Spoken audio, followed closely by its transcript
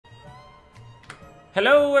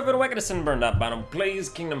Hello everyone, welcome to Sunburned Albino plays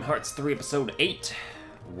Kingdom Hearts 3 Episode 8.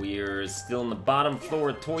 We're still in the bottom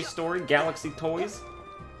floor of Toy Story, Galaxy Toys.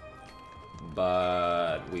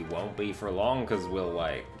 But we won't be for long because we'll,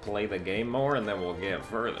 like, play the game more and then we'll get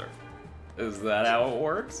further. Is that how it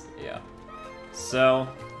works? Yeah. So,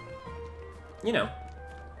 you know.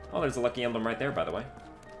 Oh, there's a lucky emblem right there, by the way.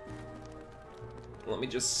 Let me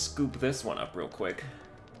just scoop this one up real quick.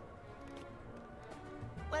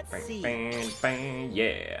 Let's see. Bang, bang,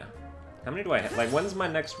 yeah. How many do I have? Like, when's my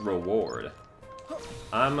next reward?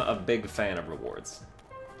 I'm a big fan of rewards.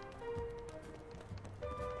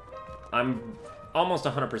 I'm almost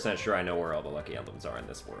 100% sure I know where all the lucky emblems are in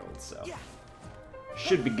this world, so...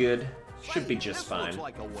 Should be good. Should be just fine.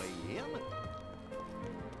 Like a way in.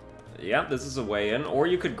 Yeah, this is a way in. Or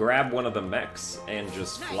you could grab one of the mechs and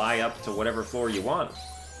just fly up to whatever floor you want.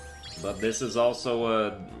 But this is also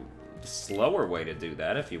a slower way to do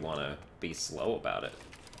that if you want to be slow about it.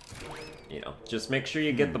 You know, just make sure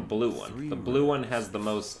you get the blue one. The blue one has the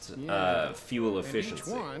most fuel efficiency.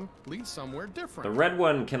 Each one leads somewhere different. The red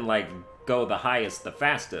one can, like, go the highest, the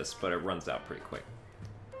fastest, but it runs out pretty quick.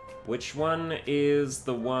 Which one is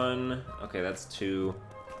the one... Okay, that's 2.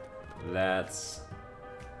 That's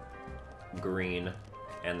green.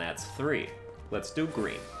 And that's 3. Let's do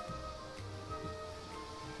green.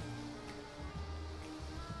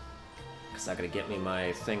 Because I gotta get me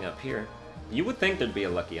my thing up here. You would think there'd be a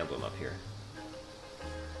lucky emblem up here.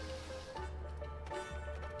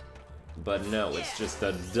 But no, it's just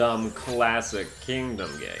a dumb classic Kingdom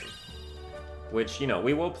game. Which, you know,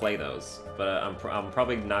 we will play those. But I'm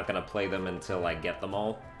probably not gonna play them until I get them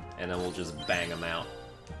all. And then we'll just bang them out.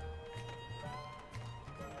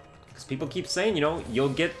 Because people keep saying, you know, you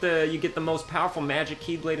get the most powerful magic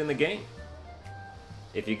keyblade in the game.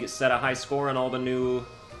 If you set a high score on all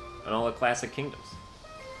the classic kingdoms.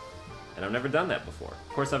 And I've never done that before. Of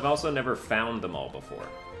course, I've also never found them all before.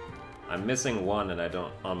 I'm missing one and I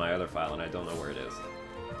don't on my other file and I don't know where it is.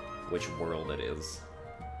 Which world it is.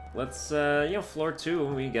 Let's you know, floor 2,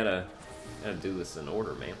 we gotta do this in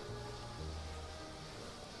order, man.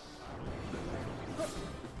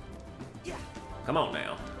 Come on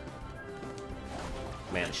now.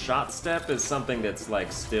 Man, shot step is something that's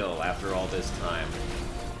like still after all this time.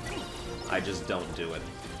 I just don't do it.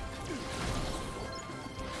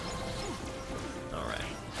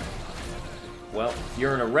 Well, if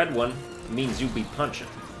you're in a red one, it means you'll be punching.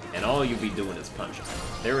 And all you'll be doing is punching.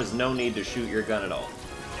 There is no need to shoot your gun at all.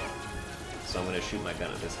 So I'm gonna shoot my gun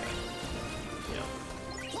at this guy. You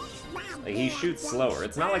know. Like, he shoots slower.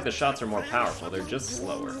 It's not like the shots are more powerful, they're just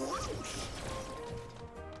slower.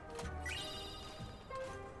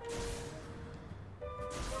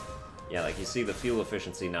 Yeah, like you see the fuel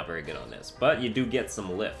efficiency not very good on this. But you do get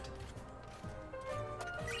some lift.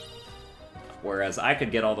 Whereas I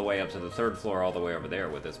could get all the way up to the 3rd floor all the way over there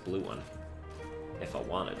with this blue one. If I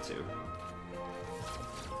wanted to.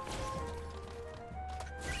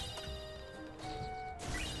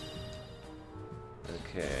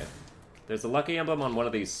 Okay. There's a lucky emblem on one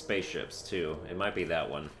of these spaceships, too. It might be that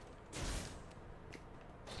one.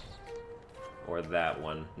 Or that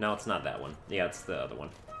one. No, it's not that one. Yeah, it's the other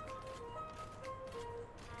one.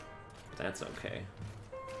 That's okay.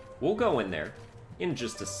 We'll go in there in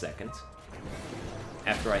just a second.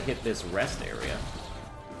 After I hit this rest area.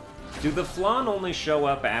 Do the flan only show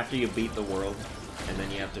up after you beat the world, and then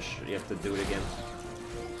you have to do it again?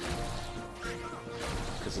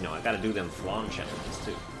 Because, you know, I gotta do them flan challenges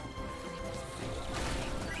too.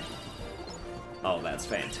 Oh, that's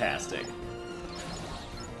fantastic.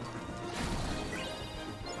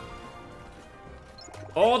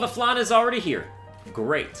 Oh, the flan is already here.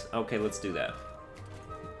 Great. Okay, let's do that.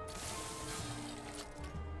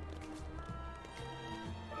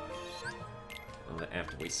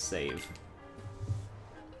 After we save.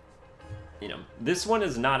 You know, this one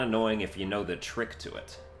is not annoying if you know the trick to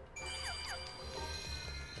it.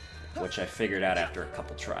 Which I figured out after a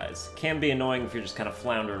couple tries. Can be annoying if you're just kind of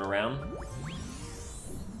floundering around.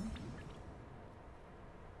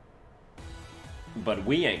 But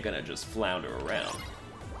we ain't gonna just flounder around.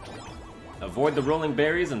 Avoid the rolling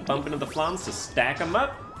berries and bump into the flans to stack them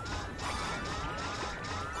up.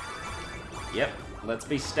 Yep, let's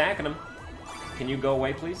be stacking them. Can you go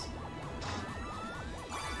away, please?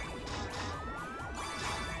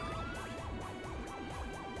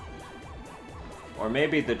 Or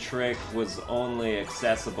maybe the trick was only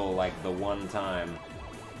accessible, like, the one time.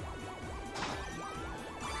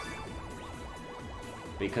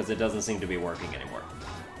 Because it doesn't seem to be working anymore.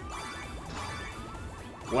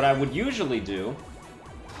 What I would usually do...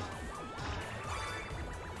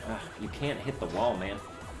 you can't hit the wall, man.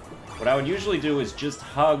 What I would usually do is just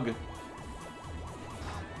hug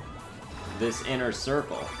this inner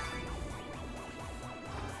circle.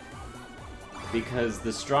 Because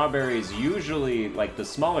the strawberries usually, like the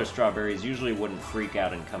smaller strawberries, usually wouldn't freak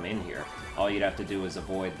out and come in here. All you'd have to do is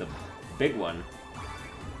avoid the big one,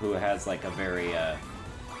 who has like a very,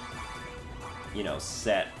 you know,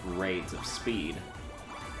 set rate of speed.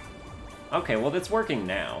 Okay, well, it's working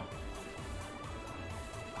now.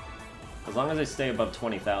 As long as I stay above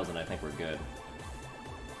 20,000, I think we're good.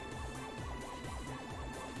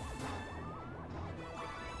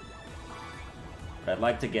 But I'd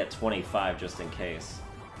like to get 25 just in case.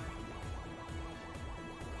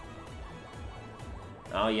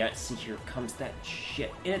 Oh yeah, see, here comes that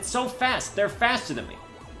shit. And it's so fast! They're faster than me!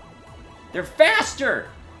 They're faster!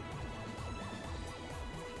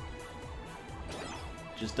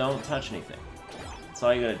 Just don't touch anything. That's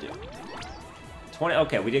all you gotta do. 20,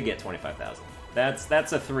 okay, we did get 25,000.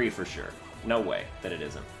 That's a 3 for sure. No way that it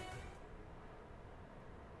isn't.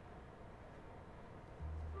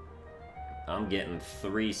 I'm getting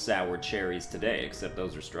 3 sour cherries today, except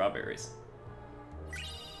those are strawberries.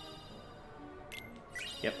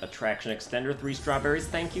 Yep, attraction extender, 3 strawberries.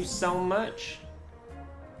 Thank you so much.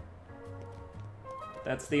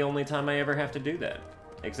 That's the only time I ever have to do that.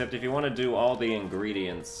 Except if you want to do all the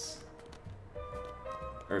ingredients,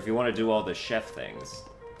 or if you want to do all the chef things.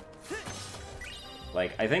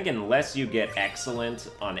 Like, I think unless you get excellent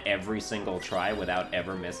on every single try without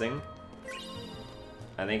ever missing,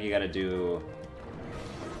 I think you gotta do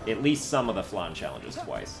at least some of the flan challenges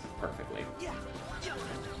twice, perfectly.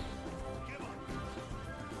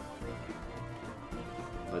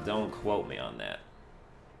 But don't quote me on that.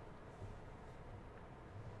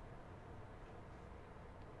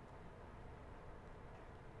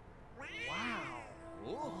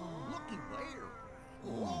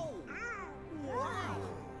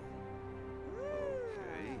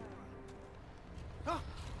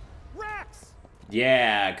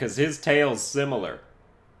 Yeah, because his tail's similar.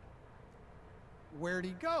 Where'd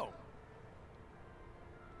he go?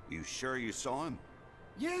 You sure you saw him?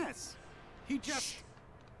 Yes. He just... Shh.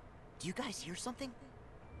 Do you guys hear something?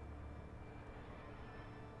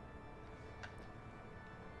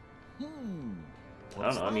 I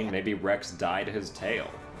don't know, I mean, maybe Rex dyed his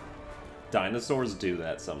tail. Dinosaurs do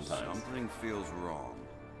that sometimes. Something feels wrong.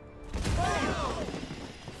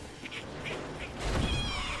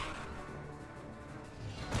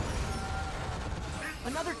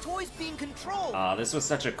 Another toy's being controlled! This was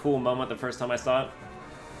such a cool moment the first time I saw it.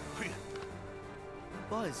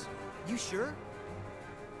 Buzz, you sure?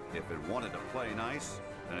 If it wanted to play nice,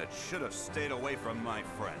 then it should have stayed away from my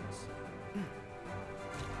friends.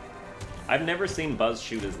 I've never seen Buzz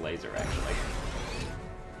shoot his laser, actually.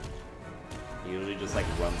 He usually just, like,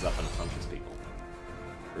 runs up and punches people.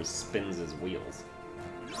 Or spins his wheels.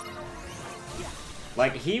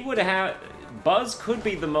 Like, he would have... Buzz could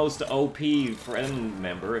be the most OP friend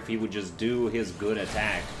member if he would just do his good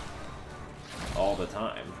attack all the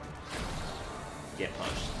time. Get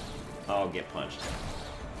punched. Oh, get punched.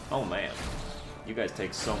 Oh, man. You guys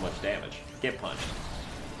take so much damage. Get punched.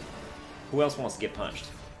 Who else wants to get punched?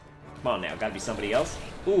 Come on now, gotta be somebody else.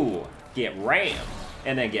 Ooh, get rammed,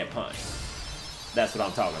 and then get punched. That's what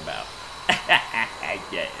I'm talking about.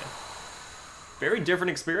 Yeah. Very different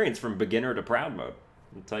experience from beginner to proud mode.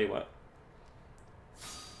 I'll tell you what.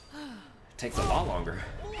 It takes a lot longer,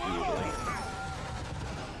 usually.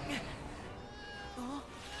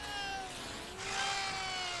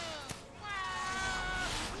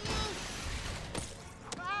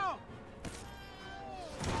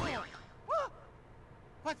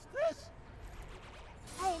 What's this?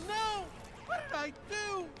 Oh no! What did I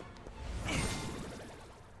do?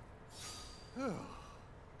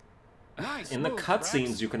 Nice In the move, cutscenes,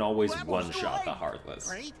 Rex. you can always That was one-shot the great. Heartless.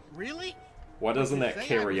 Great? Really? Why doesn't Did you that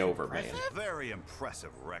say I carry was over, man? impressive? Very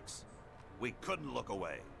impressive, Rex. We couldn't look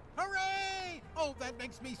away. Hooray! Oh, that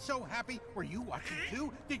makes me so happy. Were you watching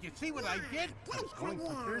too? Did you see what I did? I was going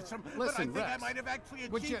for fearsome, but I Listen, think I Rex, might have actually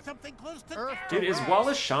would achieved you- something close to Earth- Dude, is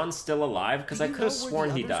Wallace Shawn still alive? Because I could have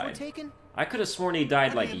sworn he died. I could have sworn he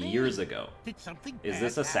died like years ago. Did something Is bad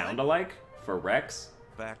this a happen? sound-alike for Rex?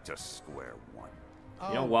 Back to square one.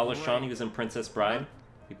 You know Oh, Wallace Shawn, great. he was in Princess Bride?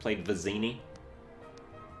 He played Vizzini.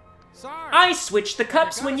 Sorry. I switched the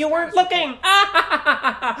cups when you weren't looking!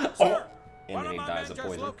 Oh! And One then he of my dies men of just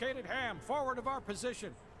poison. located Ham forward of our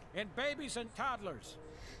position, in babies and toddlers.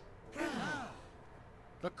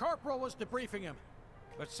 The corporal was debriefing him,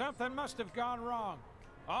 but something must have gone wrong.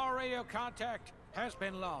 All radio contact has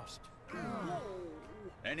been lost.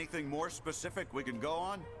 Anything more specific we can go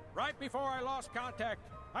on? Right before I lost contact,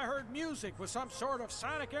 I heard music with some sort of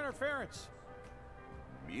sonic interference.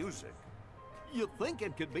 Music? You think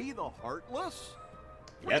it could be the Heartless?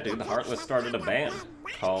 Yeah, dude, the Heartless started a band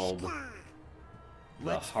called The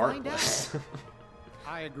Let's find Heartless.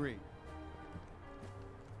 I agree.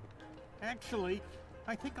 Actually,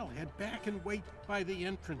 I think I'll head back and wait by the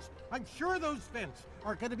entrance. I'm sure those vents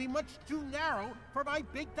are going to be much too narrow for my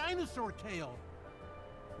big dinosaur tail.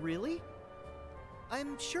 Really?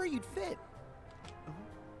 I'm sure you'd fit.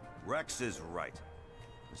 Rex is right.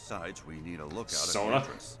 Besides, we need a lookout at the Sora?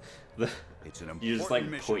 entrance. It's an important You just like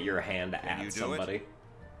mission. put your hand Can you at do somebody.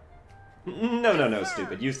 No,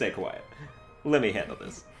 stupid. You stay quiet. Let me handle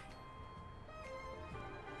this.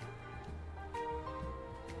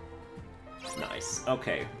 Nice.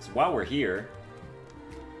 Okay, so while we're here,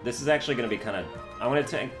 this is actually going to be kind of... I want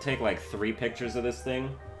to take like 3 pictures of this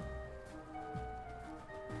thing.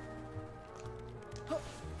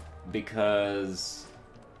 Because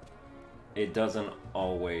it doesn't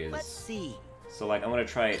always... Let's see. So, like, I'm going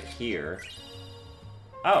to try it here.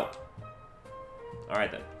 Oh!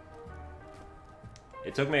 Alright then.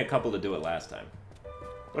 It took me a couple to do it last time.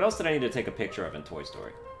 What else did I need to take a picture of in Toy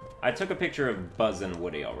Story? I took a picture of Buzz and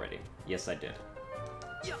Woody already. Yes, I did.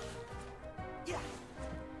 Yeah. Yeah.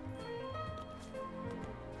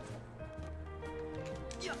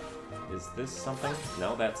 Yeah. Is this something?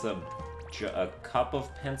 No, that's a cup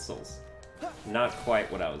of pencils. Not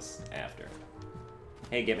quite what I was after.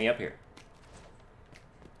 Hey, get me up here.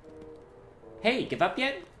 Hey, give up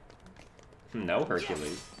yet? No,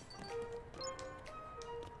 Hercules.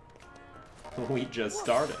 We just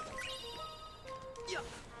started.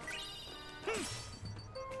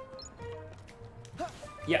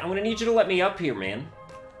 Yeah, I'm gonna need you to let me up here, man.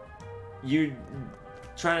 You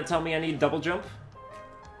trying to tell me I need double jump?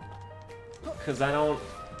 Cause I don't...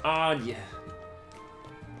 Ah, yeah.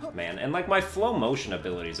 Man, and like my flow motion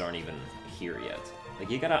abilities aren't even here yet.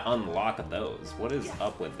 Like, you gotta unlock those. What is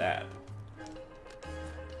up with that?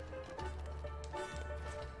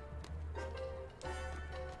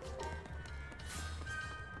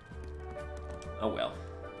 Oh well.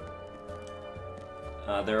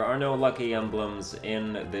 There are no lucky emblems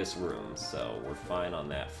in this room, so we're fine on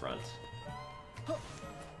that front.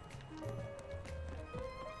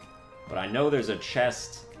 But I know there's a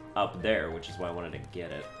chest up there, which is why I wanted to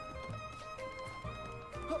get it.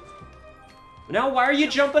 No, why are you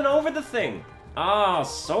jumping over the thing? Ah,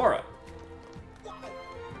 Sora.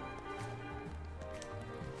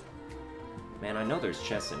 Man, I know there's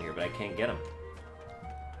chests in here, but I can't get them.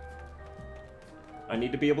 I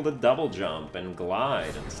need to be able to double jump and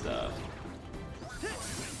glide and stuff.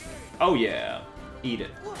 Oh yeah, eat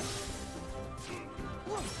it.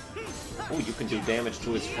 Oh, you can do damage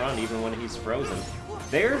to his front even when he's frozen.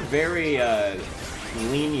 They're very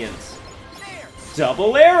lenient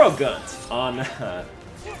double arrow guns on the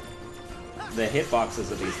hitboxes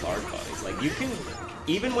of these large bodies. Like, you can,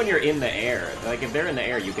 even when you're in the air, like if they're in the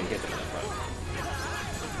air, you can hit them in the front.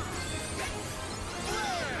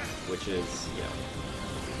 Which is, you know,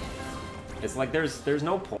 it's like there's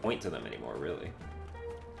no point to them anymore, really.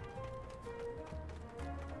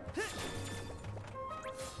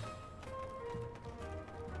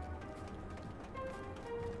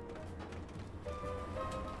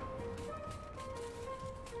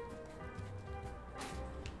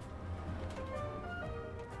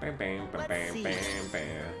 Bam, bam, bam, bam, bam,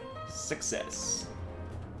 bam. Success.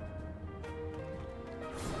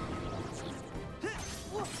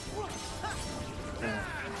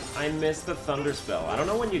 I missed the thunder spell. I don't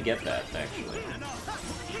know when you get that, actually.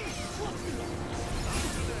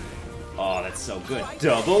 Oh, that's so good.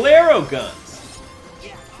 Double arrow guns!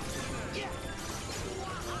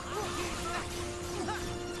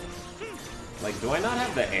 Like, do I not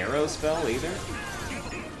have the arrow spell either?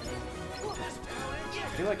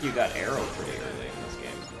 I feel like you got arrow pretty early in this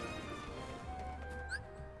game.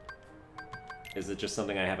 Is it just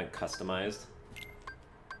something I haven't customized?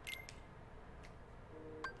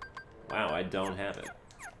 Wow, I don't have it.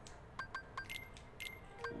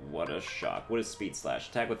 What a shock. What is speed slash?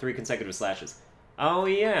 Attack with 3 consecutive slashes. Oh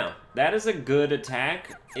yeah, that is a good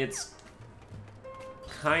attack. It's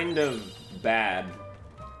kind of bad.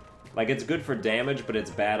 Like, it's good for damage, but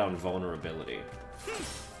it's bad on vulnerability.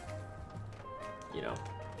 You know.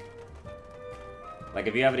 Like,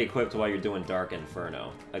 if you have it equipped while you're doing Dark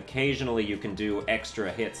Inferno, occasionally you can do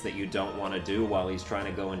extra hits that you don't want to do while he's trying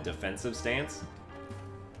to go in defensive stance.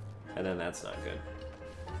 And then that's not good.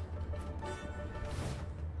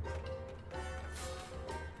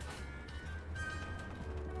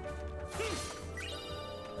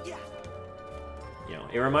 You know,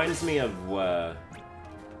 it reminds me of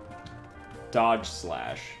Dodge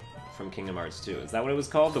Slash from Kingdom Hearts 2. Is that what it was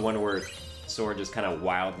called? The one where Sora just kind of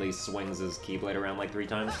wildly swings his Keyblade around like 3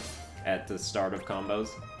 times at the start of combos?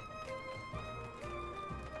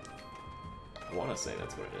 I want to say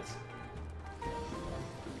that's what it is.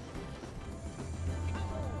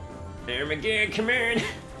 Armageddon, come on!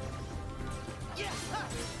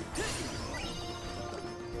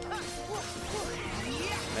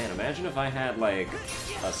 Man, imagine if I had, like,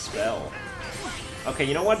 a spell. Okay,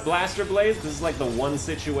 you know what, Blaster Blaze? This is, like, the one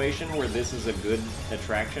situation where this is a good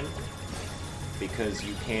attraction. Because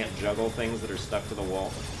you can't juggle things that are stuck to the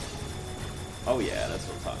wall. Oh yeah, that's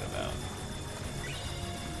what I'm talking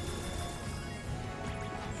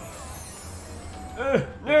about.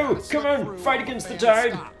 No! Come on! Fight against the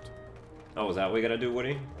tide! Oh, is that what we gotta do,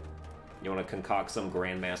 Woody? You wanna concoct some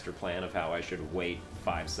grandmaster plan of how I should wait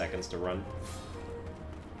 5 seconds to run?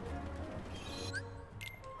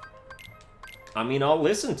 I mean, I'll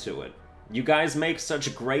listen to it. You guys make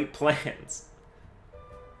such great plans.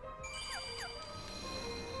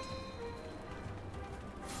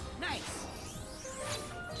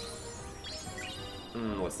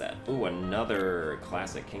 What's that? Ooh, another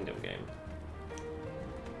Classic Kingdom game.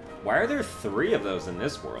 Why are there 3 of those in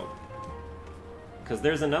this world? Because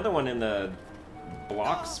there's another one in the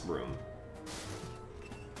blocks room.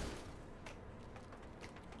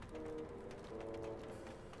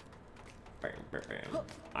 Bam, bam, bam.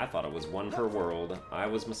 I thought it was 1 per world. I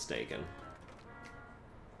was mistaken.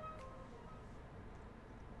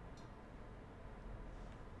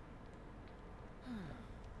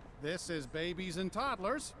 This is Babies and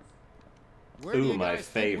Toddlers. Where Ooh, do you my guys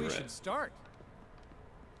think we favorite. should start?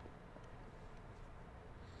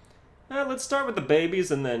 Let's start with the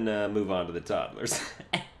babies and then move on to the toddlers.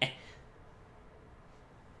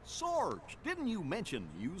 Sarge, didn't you mention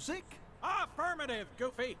music? Affirmative,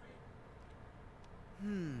 Goofy.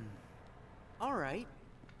 All right.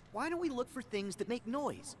 Why don't we look for things that make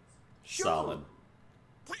noise? Solid.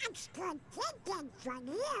 That's good thinking from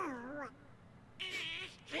you.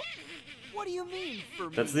 What do you mean for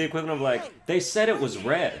me? That's the equivalent of like, they said it was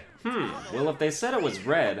red. Well, if they said it was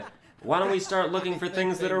red, why don't we start looking for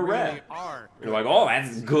things that are red? You're like, oh,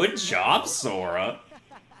 that's good job, Sora.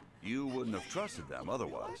 You wouldn't have trusted them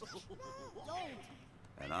otherwise.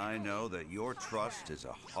 And I know that your trust is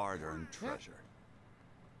a hard-earned treasure.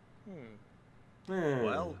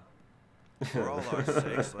 Well, for all our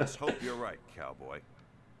sakes, let's hope you're right, cowboy.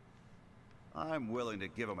 I'm willing to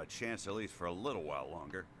give him a chance at least for a little while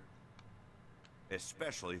longer.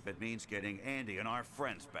 Especially if it means getting Andy and our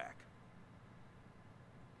friends back.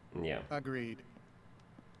 Yeah. Agreed.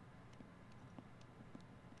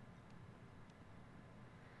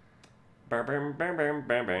 Bam, bam, bam, bam,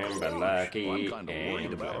 bam, bam, bam, lucky. I'm kind of worried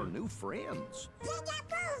and about our bam. new friends.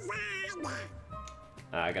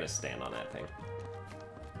 I gotta stand on that thing.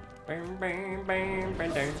 Bam, bam, bam,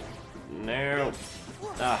 bam, bam. No.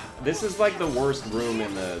 This is like the worst room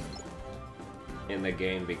in the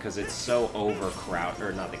game because it's so overcrowded,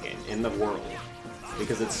 or not the game, in the world.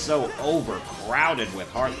 Because it's so overcrowded with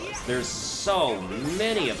Heartless. There's so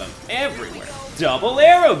many of them everywhere. Double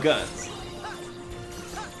arrow guns!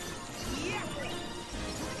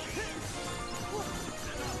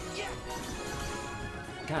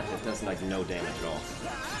 God, that does like no damage at all.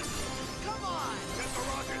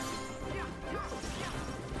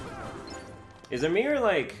 Is it me or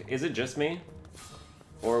like, is it just me?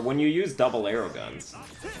 Or when you use double arrow guns,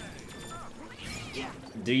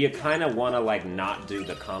 do you kind of want to like not do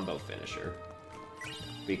the combo finisher?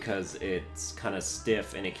 Because it's kind of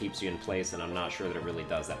stiff and it keeps you in place and I'm not sure that it really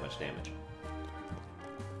does that much damage.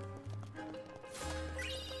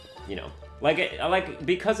 You know, like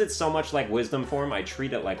because it's so much like Wisdom Form, I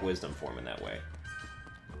treat it like Wisdom Form in that way.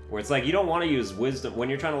 Where it's like, you don't want to use Wisdom... When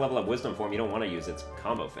you're trying to level up Wisdom Form, you don't want to use its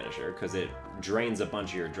combo finisher, because it drains a bunch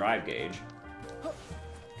of your drive gauge.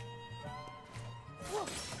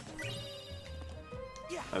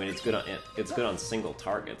 I mean, it's good on single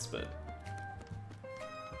targets, but...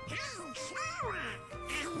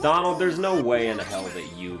 Donald, there's no way in hell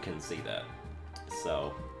that you can see that.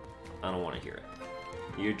 So, I don't want to hear it.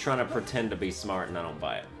 You're trying to pretend to be smart, and I don't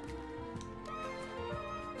buy it.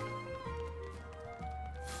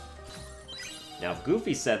 Now, if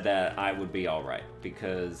Goofy said that, I would be alright,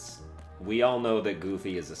 because we all know that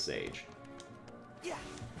Goofy is a sage.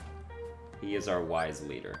 He is our wise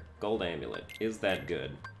leader. Gold Amulet. Is that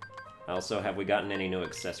good? Also, have we gotten any new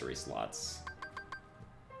accessory slots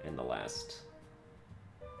in the last?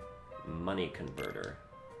 Money Converter.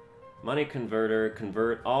 Money Converter.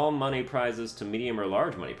 Convert all money prizes to medium or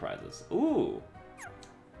large money prizes. Ooh!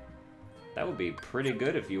 That would be pretty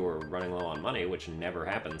good if you were running low on money, which never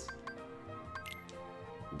happens.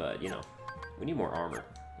 But, you know, we need more armor.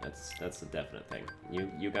 That's a definite thing.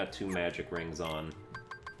 You got 2 magic rings on.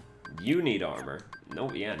 You need armor.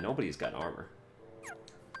 No, yeah, nobody's got armor.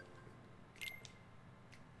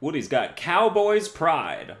 Woody's got Cowboy's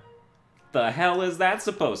Pride. The hell is that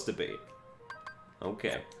supposed to be?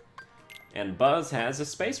 Okay. And Buzz has a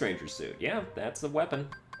Space Ranger suit. Yeah, that's a weapon.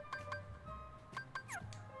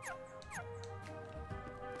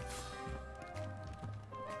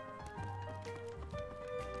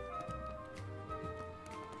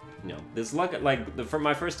 No, this lucky, like, for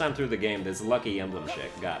my first time through the game, this Lucky Emblem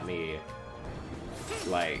shit got me,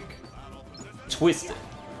 like, twisted.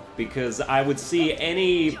 Because I would see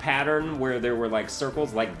any pattern where there were, like,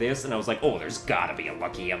 circles like this, and I was like, oh, there's gotta be a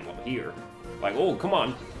Lucky Emblem here. Like, oh, come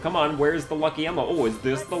on, where's the Lucky Emblem? Oh, is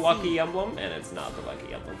this the Lucky Emblem? And it's not the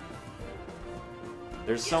Lucky Emblem.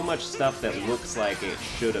 There's so much stuff that looks like it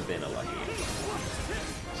should have been a Lucky Emblem.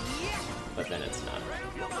 But then it's not.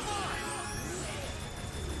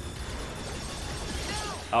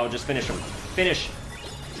 Oh, just finish him. Finish!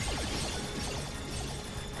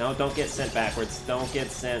 No, don't get sent backwards. Don't get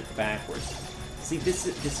sent backwards. See, this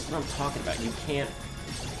is what I'm talking about. You can't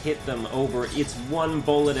hit them over. It's one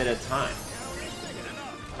bullet at a time.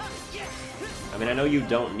 I mean, I know you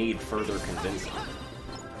don't need further convincing,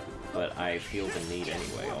 but I feel the need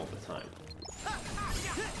anyway all the time.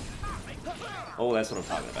 Oh, that's what I'm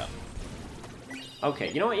talking about. Okay,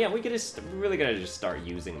 you know what? Yeah, we really gotta just start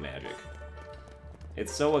using magic.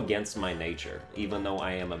 It's so against my nature, even though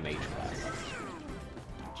I am a mage class.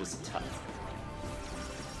 Just tough.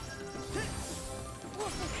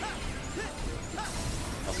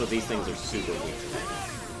 Also, these things are super weak.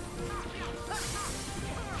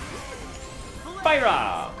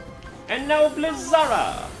 Fire! And now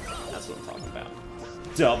Blizzara! That's what I'm talking about.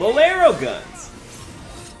 Double arrow guns!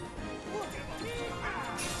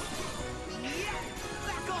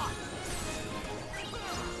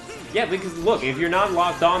 Yeah, because look, if you're not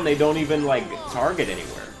locked on, they don't even, like, target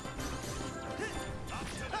anywhere.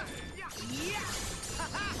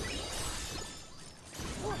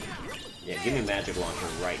 Yeah, give me Magic Launcher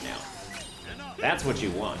right now. That's what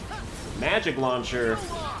you want. Magic Launcher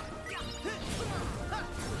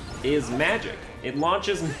is magic. It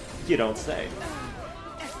launches, you don't say.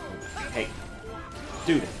 Hey,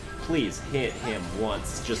 dude, please hit him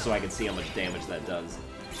once, just so I can see how much damage that does.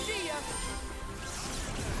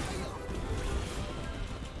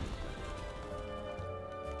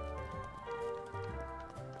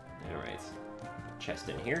 Alright. Chest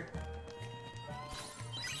in here.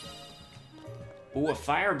 Ooh, a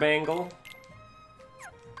fire bangle.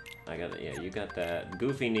 I got it. Yeah, you got that.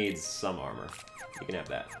 Goofy needs some armor. You can have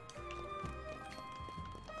that.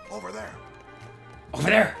 Over there. Over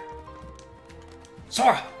there!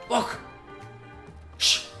 Sora, look!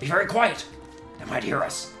 Shh! Be very quiet! They might hear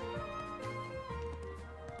us.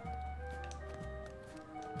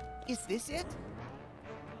 Is this it?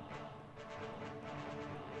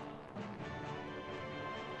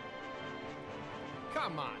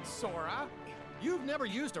 Come on, Sora. You've never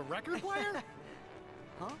used a record player?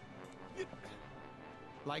 Huh?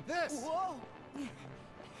 Like this. Whoa!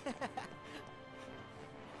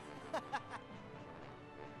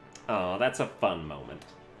 Oh, that's a fun moment.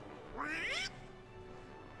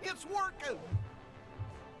 It's working.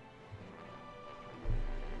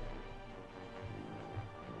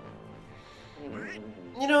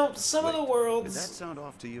 You know, some of the Did that worlds sound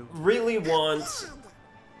off to you? really want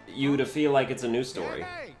you to feel like it's a new story.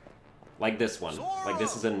 Hey, Like this one. Like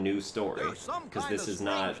this is a new story. there's some Because kind this of is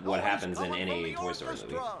not strange what noise happens in coming from any the Toy Story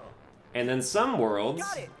movie. orchestra. And then some worlds,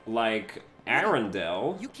 Got it. like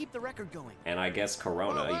Arendelle, You keep the record going. and I guess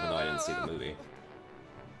Corona, even though I didn't see the movie,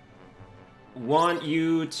 want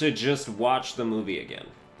you to just watch the movie again.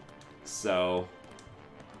 So,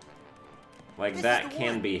 like, This is that the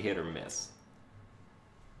can one. be hit or miss.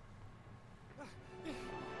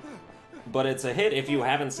 But it's a hit if you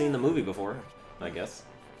haven't seen the movie before, I guess.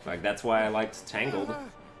 Like, that's why I liked Tangled,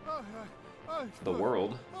 the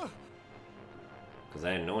world. Because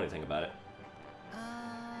I didn't know anything about it.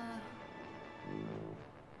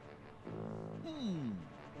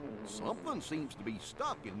 Something seems to be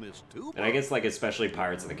stuck in this tube. And I guess, like, especially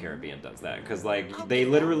Pirates of the Caribbean does that. Because, like, they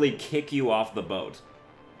literally kick you off the boat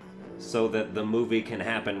so that the movie can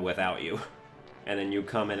happen without you. And then you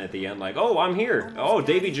come in at the end like, oh, I'm here. Oh,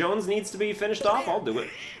 Davy Jones needs to be finished off. I'll do it.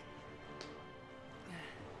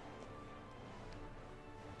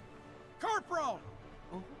 Corporal!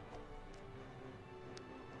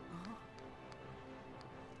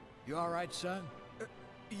 You all right, son?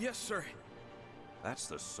 Yes, sir. That's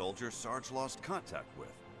the soldier Sarge lost contact with.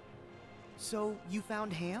 So, you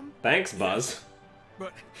found Ham? Thanks, Buzz.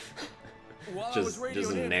 But while I was just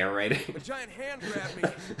radioing in, narrating. a giant hand grabbed me,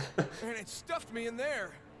 and it stuffed me in there.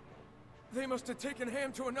 They must have taken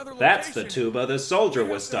Ham to another location. That's the tuba the soldier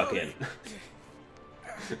was stuck in.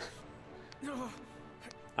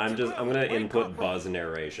 I'm gonna input Buzz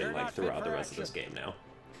narration like throughout the rest of this game now.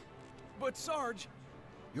 But Sarge,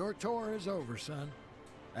 Your tour is over, son.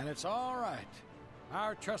 And it's all right.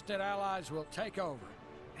 Our trusted allies will take over.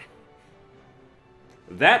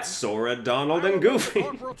 That's Sora, Donald, and I will move Goofy. the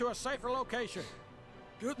Corporal to a safer location.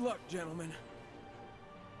 good luck, gentlemen.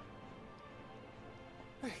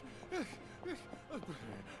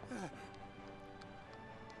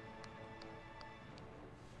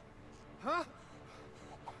 Huh?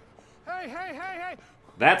 Hey!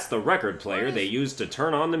 That's the record player they used to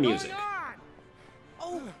turn on the music.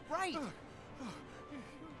 Oh, right.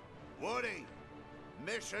 Woody,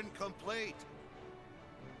 mission complete.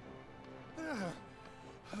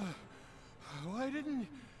 Why didn't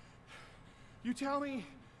you tell me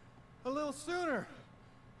a little sooner?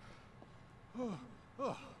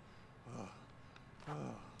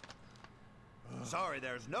 Sorry,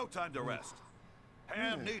 there's no time to rest.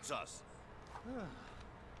 Ham needs us.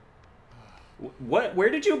 What? Where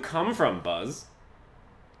did you come from, Buzz?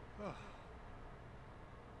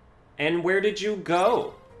 And where did you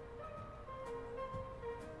go?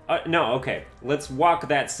 No, okay. Let's walk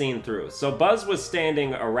that scene through. So Buzz was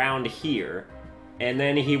standing around here, and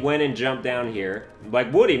then he went and jumped down here.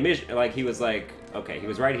 Like, Woody, mission... Like, he was like... Okay, he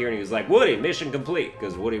was right here, and he was like, Woody, mission complete,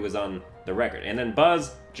 because Woody was on the record. And then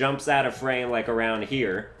Buzz jumps out of frame, like, around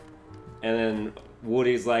here, and then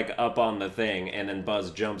Woody's, like, up on the thing, and then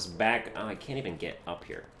Buzz jumps back... Oh, I can't even get up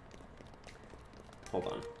here. Hold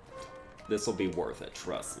on. This'll be worth it,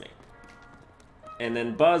 trust me. And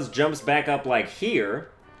then Buzz jumps back up, like, here,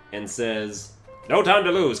 and says, "No time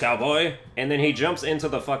to lose, cowboy!" And then he jumps into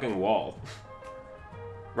the fucking wall.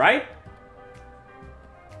 Right?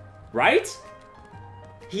 Right?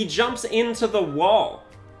 He jumps into the wall.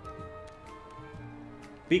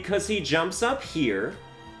 Because he jumps up here,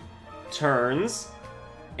 turns,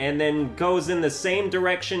 and then goes in the same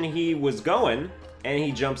direction he was going, and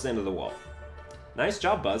he jumps into the wall. Nice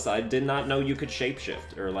job, Buzz. I did not know you could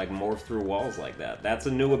shapeshift, or like morph through walls like that. That's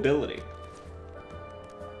a new ability.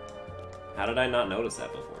 How did I not notice that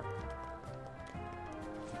before?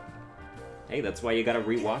 Hey, that's why you gotta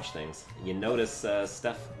rewatch things. You notice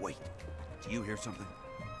stuff. Wait, do you hear something?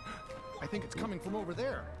 I think it's coming from over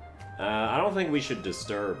there. I don't think we should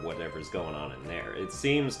disturb whatever's going on in there. It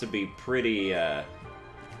seems to be pretty,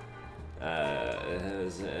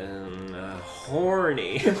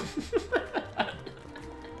 horny.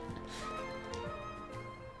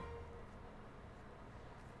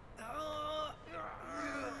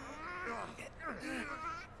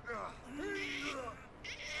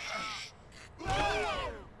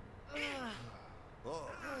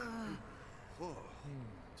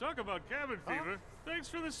 Talk about cabin fever. Thanks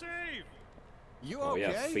for the save. You Oh, okay,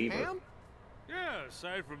 yeah, fever. Ham? Yeah,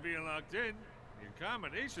 aside from being locked in, the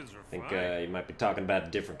accommodations are I think fine. you might be talking about a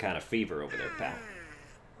different kind of fever over there, pal.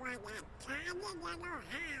 What a tiny little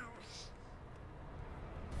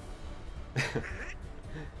house.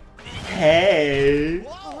 Hey!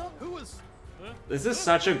 Who was... This is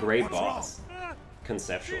such a great boss, Ah,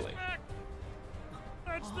 conceptually. she's back.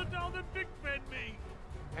 That's the doll that Big fed me.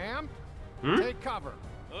 Ham? Hmm? Take cover.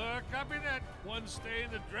 Copy that. One stay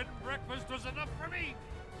in the dread and breakfast was enough for me.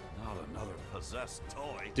 Not another possessed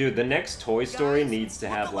toy. Dude, the next Toy Story needs to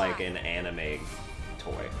have, like, an anime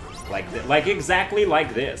toy. Like exactly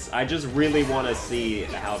like this. I just really want to see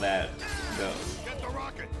how that goes. Get the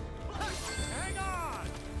rocket. hang on.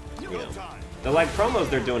 You know, the, like, promos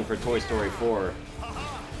they're doing for Toy Story 4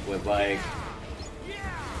 with, like...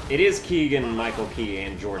 It is Keegan, Michael Key,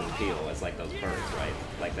 and Jordan Peele as, like, those birds, right?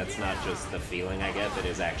 Like, that's not just the feeling I get, that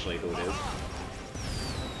is actually who it is.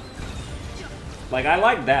 Like, I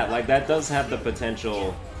like that. Like, that does have the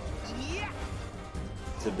potential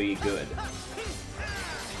to be good.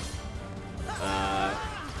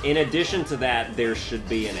 In addition to that, there should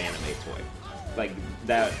be an anime toy. Like,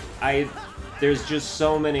 that... There's just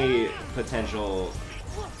so many potential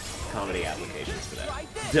comedy applications for that.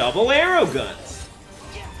 Double arrow guns!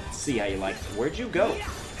 See how you like. Where'd you go?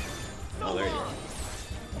 Oh, there you are.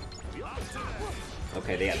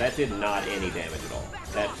 Okay, yeah, that did not any damage at all.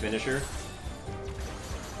 That finisher.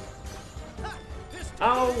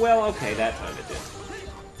 Oh, well, okay, that time it did.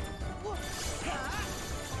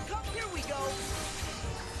 Here we go.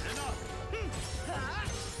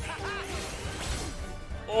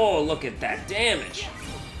 Oh, look at that damage.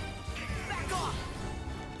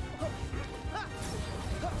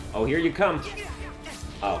 Oh, here you come.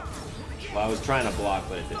 Oh. Well, I was trying to block,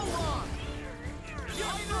 but it didn't work.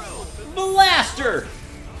 Blaster!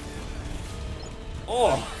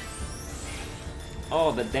 Oh.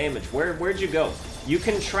 Oh, the damage. Where'd you go? You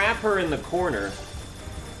can trap her in the corner.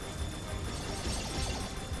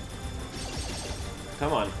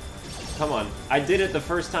 Come on. Come on. I did it the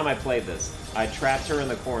first time I played this. I trapped her in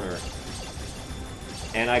the corner.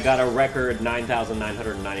 And I got a record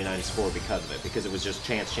 9,999 score because of it. Because it was just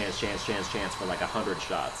chance for like 100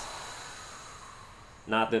 shots.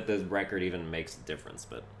 Not that the record even makes a difference,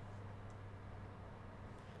 but...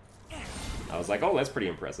 I was like, oh, that's pretty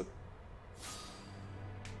impressive.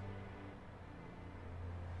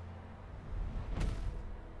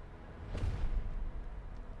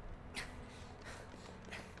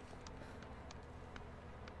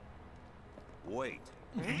 Wait.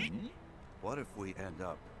 What if we end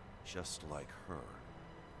up just like her?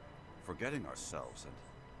 Forgetting ourselves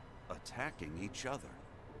and attacking each other?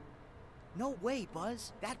 No way,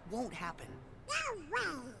 Buzz. That won't happen. No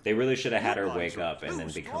way. They really should have had her wake up and then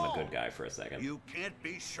become a good guy for a second. You can't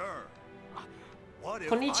be sure. What if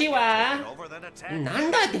Konnichiwa. I get taken over then attack?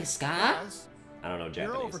 Nanda desu ka? Buzz, I don't know you're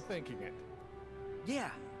Japanese. overthinking it.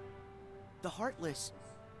 Yeah. The Heartless,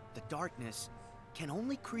 the darkness, can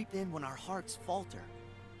only creep in when our hearts falter.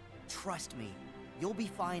 Trust me, you'll be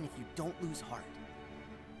fine if you don't lose heart.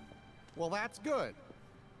 Well, that's good.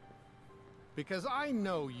 Because I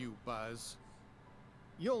know you, Buzz.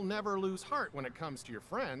 You'll never lose heart when it comes to your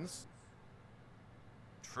friends.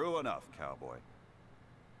 True enough, cowboy.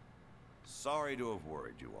 Sorry to have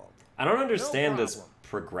worried you all. I don't understand this problem.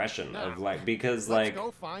 progression of Now, like, because let's like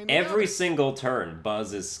go find the every others. single turn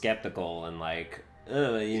Buzz is skeptical and like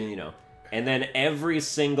you know, and then every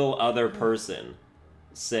single other person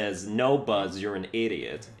says, no, Buzz, you're an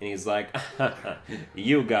idiot, and he's like,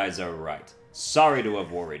 you guys are right, sorry to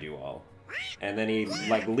have worried you all, and then he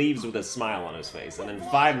like leaves with a smile on his face, and then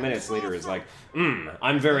 5 minutes later is like,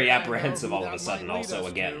 I'm very apprehensive all of a sudden also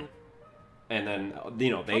again. And then, you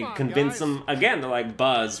know, they convince him again. They're like,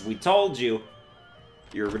 Buzz, we told you.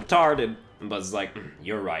 You're retarded. And Buzz is like,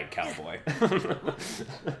 you're right, cowboy.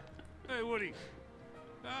 Hey, Woody.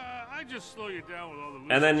 I just slow you down with all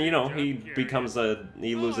the. And then, you know, loose he junk becomes carrying.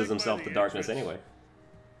 he loses himself to darkness anyway.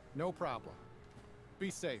 No problem. Be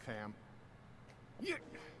safe, Ham. Yeah.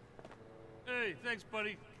 Hey, thanks,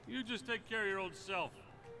 buddy. You just take care of your old self.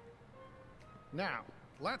 Now,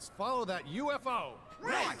 let's follow that UFO.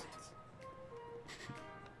 Right.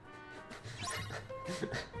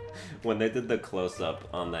 When they did the close-up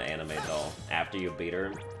on the anime doll, after you beat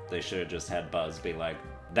her, they should have just had Buzz be like,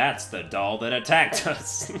 that's the doll that attacked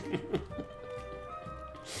us!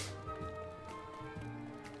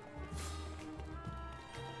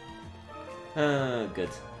 Good.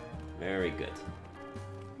 Very good.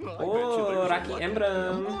 Oh, Rocky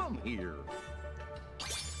Emblem!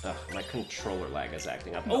 Ugh, my controller lag is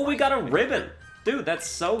acting up. Oh, we got a ribbon! Dude, that's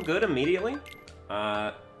so good immediately.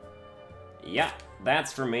 Yeah,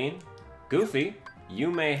 that's for me. Goofy, you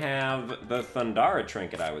may have the Thundara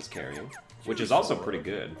trinket I was carrying, which is also pretty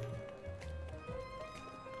good.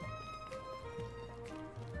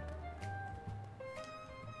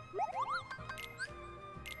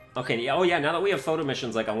 Okay, yeah, oh yeah, now that we have photo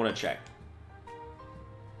missions, like, I want to check.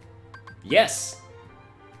 Yes!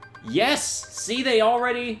 Yes! See, they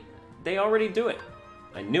already do it.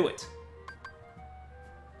 I knew it.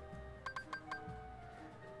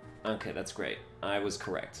 Okay, that's great. I was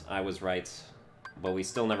correct. I was right. But we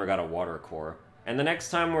still never got a water core. And the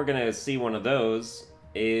next time we're gonna see one of those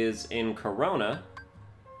is in Corona.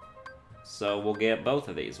 So we'll get both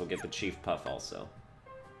of these. We'll get the Chief Puff also.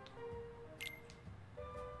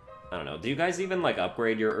 I don't know. Do you guys even, like,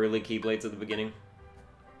 upgrade your early Keyblades at the beginning?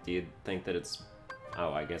 Do you think that it's...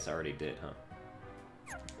 Oh, I guess I already did,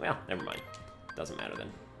 huh? Well, never mind. Doesn't matter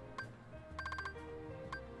then.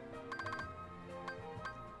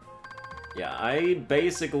 Yeah, I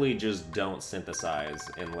basically just don't synthesize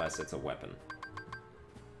unless it's a weapon.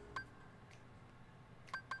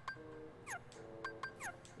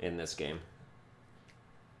 In this game.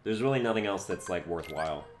 There's really nothing else that's, like,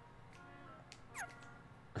 worthwhile.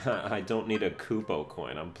 I don't need a Kupo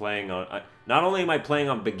coin. I'm playing on... not only am I playing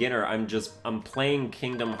on beginner, I'm playing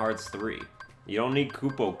Kingdom Hearts 3. You don't need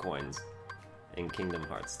Kupo coins in Kingdom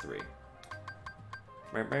Hearts 3.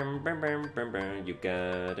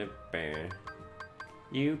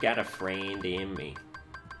 You got a friend in me.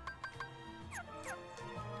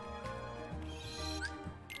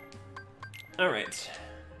 Alright.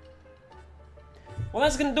 Well,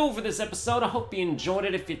 that's gonna do it for this episode. I hope you enjoyed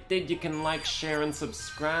it. If you did, you can like, share, and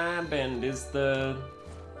subscribe. And is the...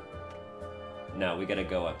 No, we gotta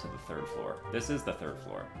go up to the 3rd floor. This is the 3rd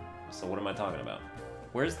floor. So what am I talking about?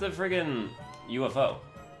 Where's the friggin' UFO?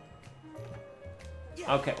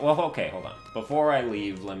 Okay, well, okay, hold on. Before I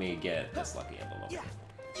leave, let me get this lucky emblem over.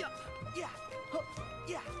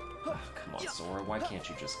 Oh, come on, Sora, why can't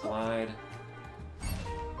you just glide? Oh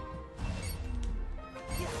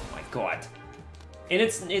my god. And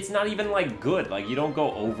it's not even, like, good. Like, you don't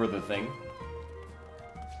go over the thing.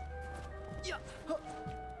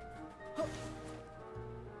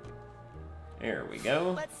 There we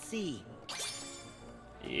go. Let's see.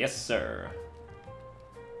 Yes, sir.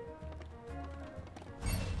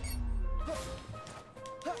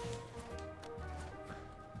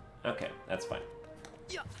 Okay, that's fine.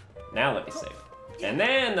 Now let me save. And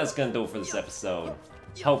then that's gonna do it for this episode.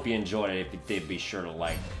 Hope you enjoyed it. If you did, be sure to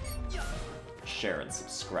like, share, and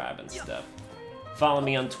subscribe and stuff. Follow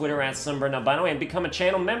me on Twitter at Sunburned Albino and become a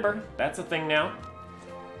channel member. That's a thing now.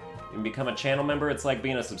 You can become a channel member. It's like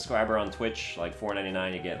being a subscriber on Twitch. Like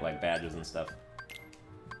 $4.99, you get like badges and stuff.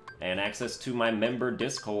 And access to my member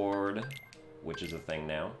Discord, which is a thing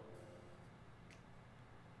now.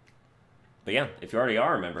 But yeah, if you already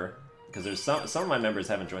are a member, because there's some of my members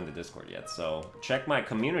haven't joined the Discord yet, so check my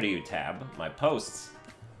community tab, my posts,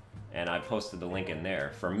 and I posted the link in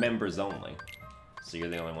there for members only. So you're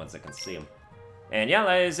the only ones that can see them. And yeah,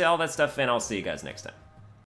 that is all that stuff, and I'll see you guys next time.